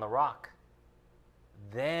planted on the rock.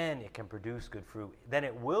 Then it can produce good fruit. Then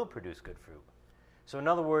it will produce good fruit. So in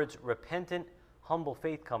other words, repentant, humble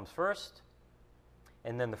faith comes first,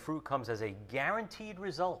 and then the fruit comes as a guaranteed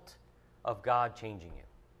result of God changing you.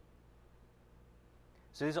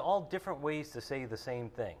 So these are all different ways to say the same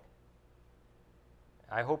thing.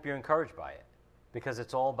 I hope you're encouraged by it, because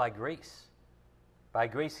it's all by grace. By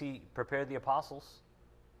grace, he prepared the apostles,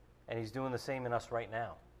 and he's doing the same in us right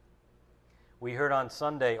now. We heard on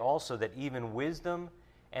Sunday also that even wisdom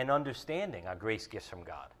and understanding are grace gifts from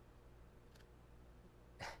God.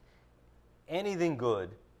 Anything good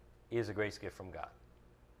is a grace gift from God.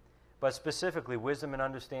 But specifically, wisdom and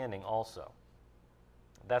understanding also.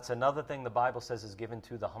 That's another thing the Bible says is given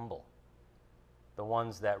to the humble, the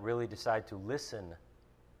ones that really decide to listen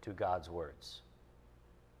to God's words.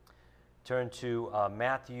 Turn to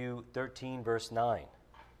Matthew 13, verse 9.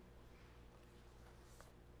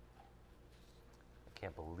 I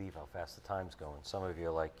can't believe how fast the time's going. Some of you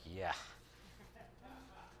are like, yeah.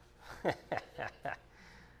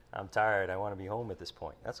 I'm tired. I want to be home at this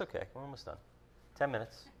point. That's okay. We're almost done. 10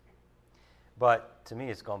 minutes. But to me,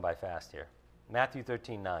 it's gone by fast here. Matthew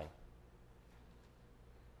 13, 9.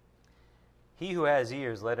 He who has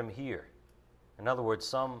ears, let him hear. In other words,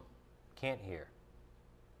 some can't hear,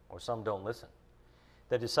 or some don't listen.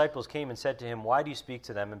 The disciples came and said to him, why do you speak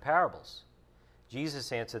to them in parables?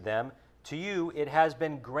 Jesus answered them, to you it has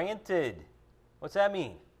been granted. What's that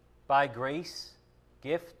mean? By grace,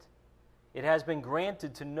 gift. It has been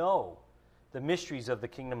granted to know the mysteries of the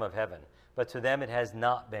kingdom of heaven, but to them it has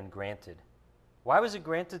not been granted. Why was it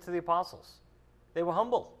granted to the apostles? They were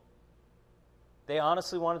humble. They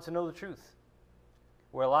honestly wanted to know the truth.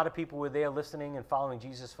 Where a lot of people were there listening and following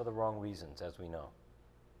Jesus for the wrong reasons, as we know.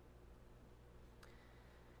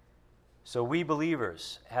 So we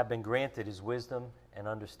believers have been granted his wisdom and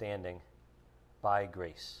understanding by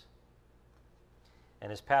grace.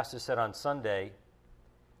 And as Pastor said on Sunday,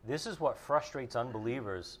 this is what frustrates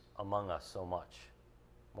unbelievers among us so much.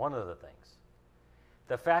 One of the things.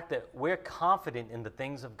 The fact that we're confident in the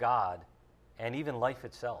things of God and even life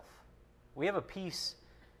itself. We have a peace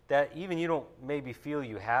that even you don't maybe feel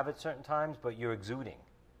you have at certain times, but you're exuding.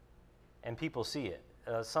 And people see it.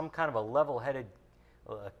 Some kind of a level-headed,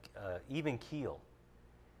 even keel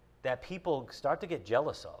that people start to get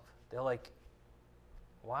jealous of. They're like,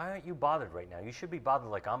 why aren't you bothered right now? You should be bothered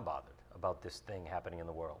like I'm bothered about this thing happening in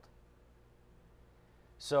the world.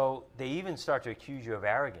 So they even start to accuse you of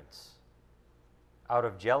arrogance out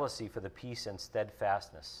of jealousy for the peace and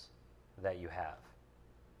steadfastness that you have.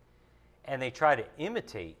 And they try to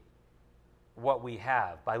imitate what we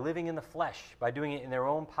have by living in the flesh, by doing it in their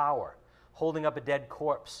own power, holding up a dead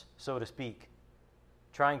corpse, so to speak,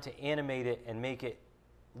 trying to animate it and make it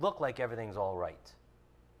look like everything's all right.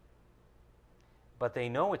 But they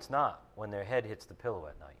know it's not when their head hits the pillow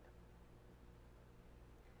at night.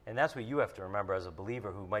 And that's what you have to remember as a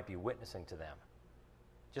believer who might be witnessing to them.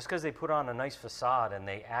 Just because they put on a nice facade and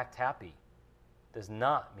they act happy does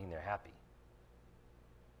not mean they're happy.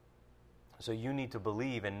 So you need to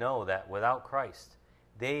believe and know that without Christ,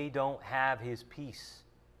 they don't have his peace,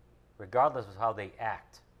 regardless of how they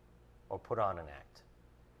act or put on an act.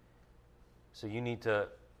 So you need to,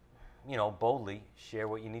 boldly share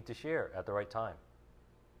what you need to share at the right time.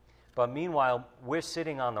 But meanwhile, we're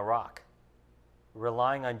sitting on the rock,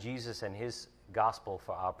 relying on Jesus and his gospel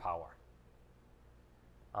for our power.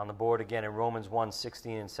 On the board again in Romans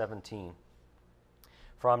 1:16 and 17.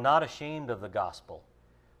 For I'm not ashamed of the gospel,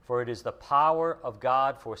 for it is the power of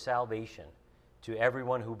God for salvation to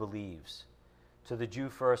everyone who believes, to the Jew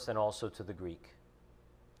first and also to the Greek.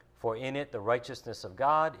 For in it the righteousness of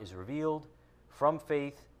God is revealed from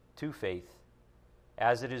faith to faith,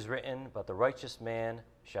 as it is written, but the righteous man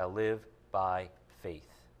shall live by faith.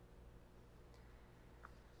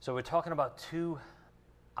 So we're talking about two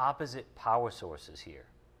opposite power sources here.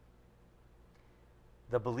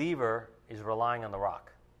 The believer is relying on the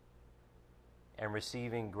rock and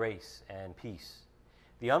receiving grace and peace.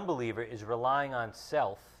 The unbeliever is relying on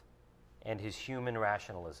self and his human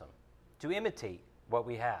rationalism to imitate what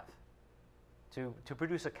we have, to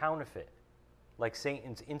produce a counterfeit like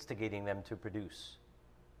Satan's instigating them to produce.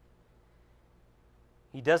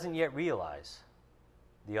 He doesn't yet realize,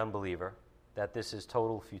 the unbeliever, that this is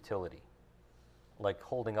total futility, like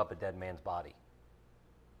holding up a dead man's body.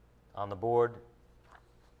 On the board,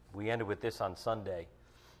 we ended with this on Sunday.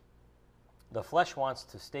 The flesh wants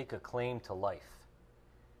to stake a claim to life,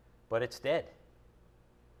 but it's dead,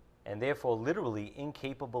 and therefore literally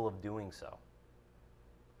incapable of doing so.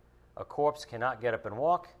 A corpse cannot get up and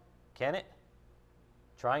walk, can it?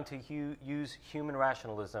 Trying to use human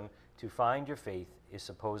rationalism to find your faith is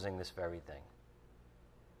supposing this very thing.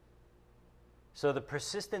 So the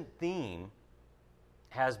persistent theme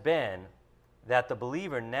has been that the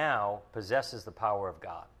believer now possesses the power of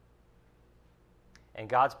God. And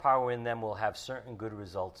God's power in them will have certain good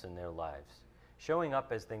results in their lives, showing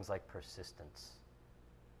up as things like persistence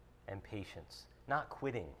and patience, not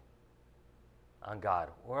quitting on God.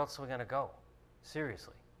 Where else are we going to go?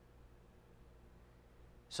 Seriously.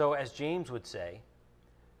 So as James would say,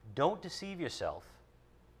 don't deceive yourself.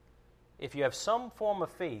 If you have some form of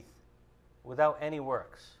faith without any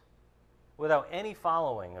works, without any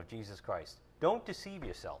following of Jesus Christ, don't deceive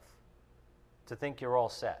yourself to think you're all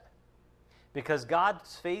set. Because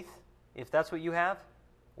God's faith, if that's what you have,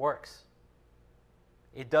 works.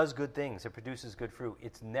 It does good things. It produces good fruit.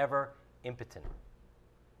 It's never impotent.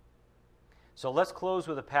 So let's close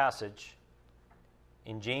with a passage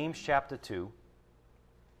in James chapter 2.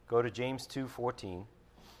 Go to James 2:14.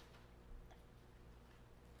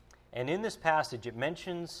 And in this passage, it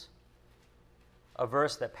mentions a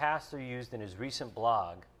verse that Pastor used in his recent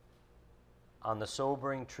blog on the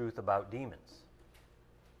sobering truth about demons.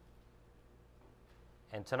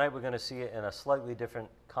 And tonight we're going to see it in a slightly different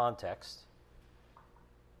context.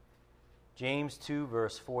 James 2,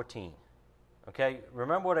 verse 14. Okay,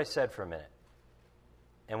 remember what I said for a minute.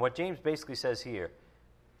 And what James basically says here,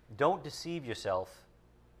 don't deceive yourself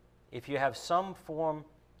if you have some form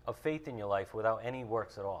of faith in your life without any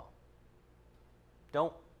works at all.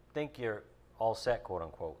 Don't think you're all set, quote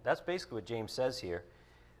unquote. That's basically what James says here.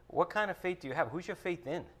 What kind of faith do you have? Who's your faith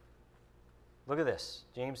in? Look at this,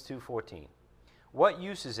 James 2:14. What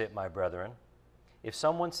use is it, my brethren, if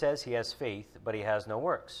someone says he has faith, but he has no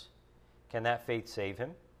works? Can that faith save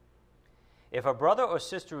him? If a brother or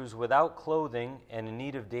sister is without clothing and in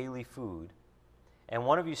need of daily food, and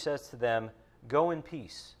one of you says to them, go in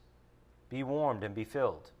peace, be warmed and be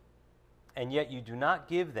filled, and yet you do not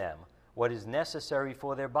give them what is necessary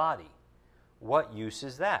for their body, what use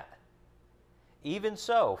is that? Even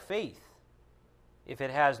so, faith, if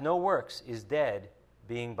it has no works, is dead,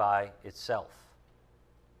 being by itself.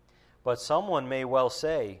 But someone may well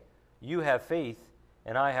say, you have faith,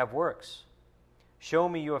 and I have works. Show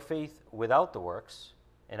me your faith without the works,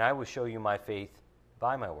 and I will show you my faith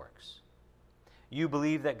by my works. You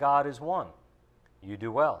believe that God is one. You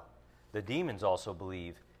do well. The demons also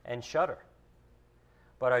believe and shudder.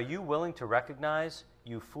 But are you willing to recognize,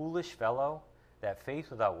 you foolish fellow, that faith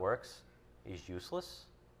without works is useless?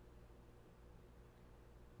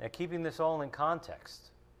 Now, keeping this all in context,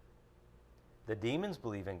 the demons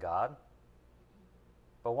believe in God,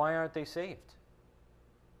 but why aren't they saved?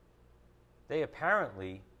 They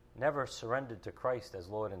apparently never surrendered to Christ as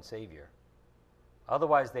Lord and Savior.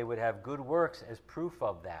 Otherwise, they would have good works as proof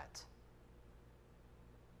of that.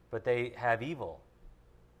 But they have evil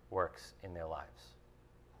works in their lives.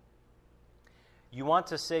 You want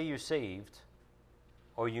to say you're saved,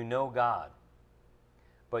 or you know God,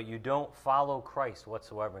 but you don't follow Christ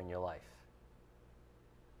whatsoever in your life.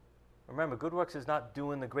 Remember, good works is not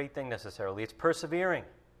doing the great thing necessarily. It's persevering.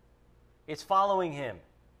 It's following Him.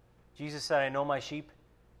 Jesus said, I know my sheep.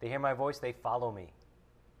 They hear my voice. They follow me.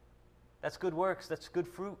 That's good works. That's good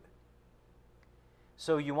fruit.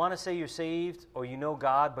 So you want to say you're saved or you know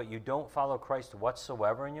God, but you don't follow Christ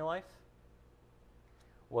whatsoever in your life?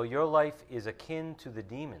 Well, your life is akin to the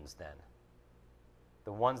demons then.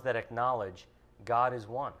 The ones that acknowledge God is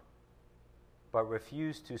one, but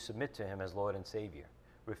refuse to submit to Him as Lord and Savior,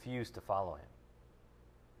 refuse to follow Him.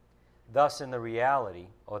 Thus is the reality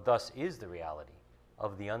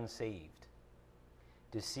of the unsaved,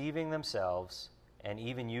 deceiving themselves and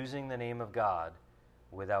even using the name of God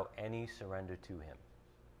without any surrender to Him.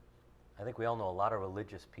 I think we all know a lot of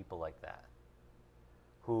religious people like that,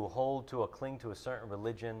 who cling to a certain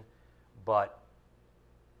religion, but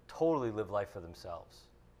totally live life for themselves.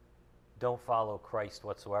 Don't follow Christ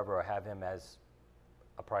whatsoever or have Him as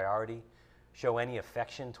a priority, show any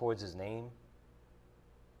affection towards His name.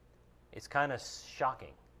 It's kind of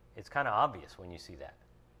shocking. It's kind of obvious when you see that.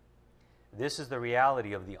 This is the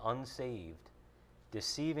reality of the unsaved,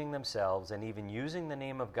 deceiving themselves and even using the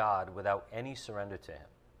name of God without any surrender to Him.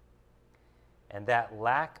 And that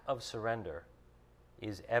lack of surrender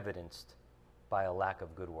is evidenced by a lack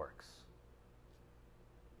of good works.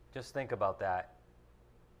 Just think about that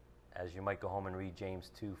as you might go home and read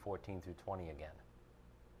James 2:14-20 again.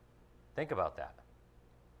 Think about that.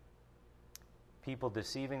 People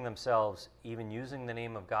deceiving themselves, even using the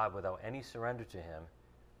name of God without any surrender to Him,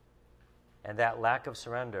 and that lack of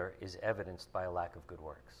surrender is evidenced by a lack of good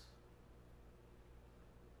works.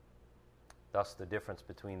 Thus, the difference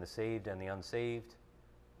between the saved and the unsaved,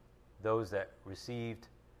 those that received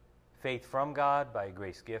faith from God by a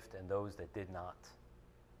grace gift, and those that did not,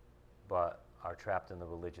 but are trapped in the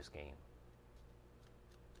religious game.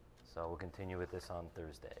 So we'll continue with this on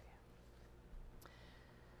Thursday.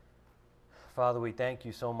 Father, we thank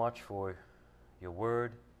You so much for Your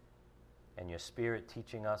word and Your Spirit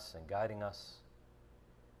teaching us and guiding us,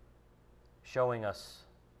 showing us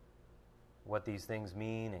what these things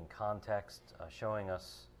mean in context, showing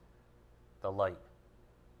us the light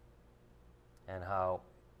and how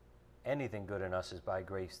anything good in us is by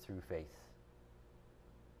grace through faith.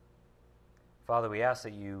 Father, we ask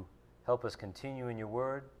that You help us continue in Your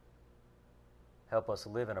word, help us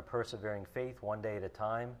live in a persevering faith one day at a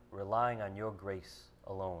time, relying on Your grace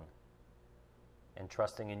alone and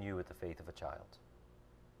trusting in You with the faith of a child.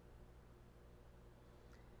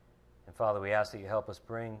 And Father, we ask that You help us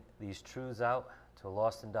bring these truths out to a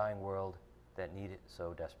lost and dying world that need it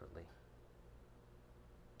so desperately.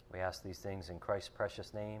 We ask these things in Christ's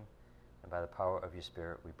precious name, and by the power of Your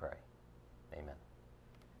Spirit we pray. Amen.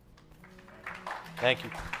 Thank you.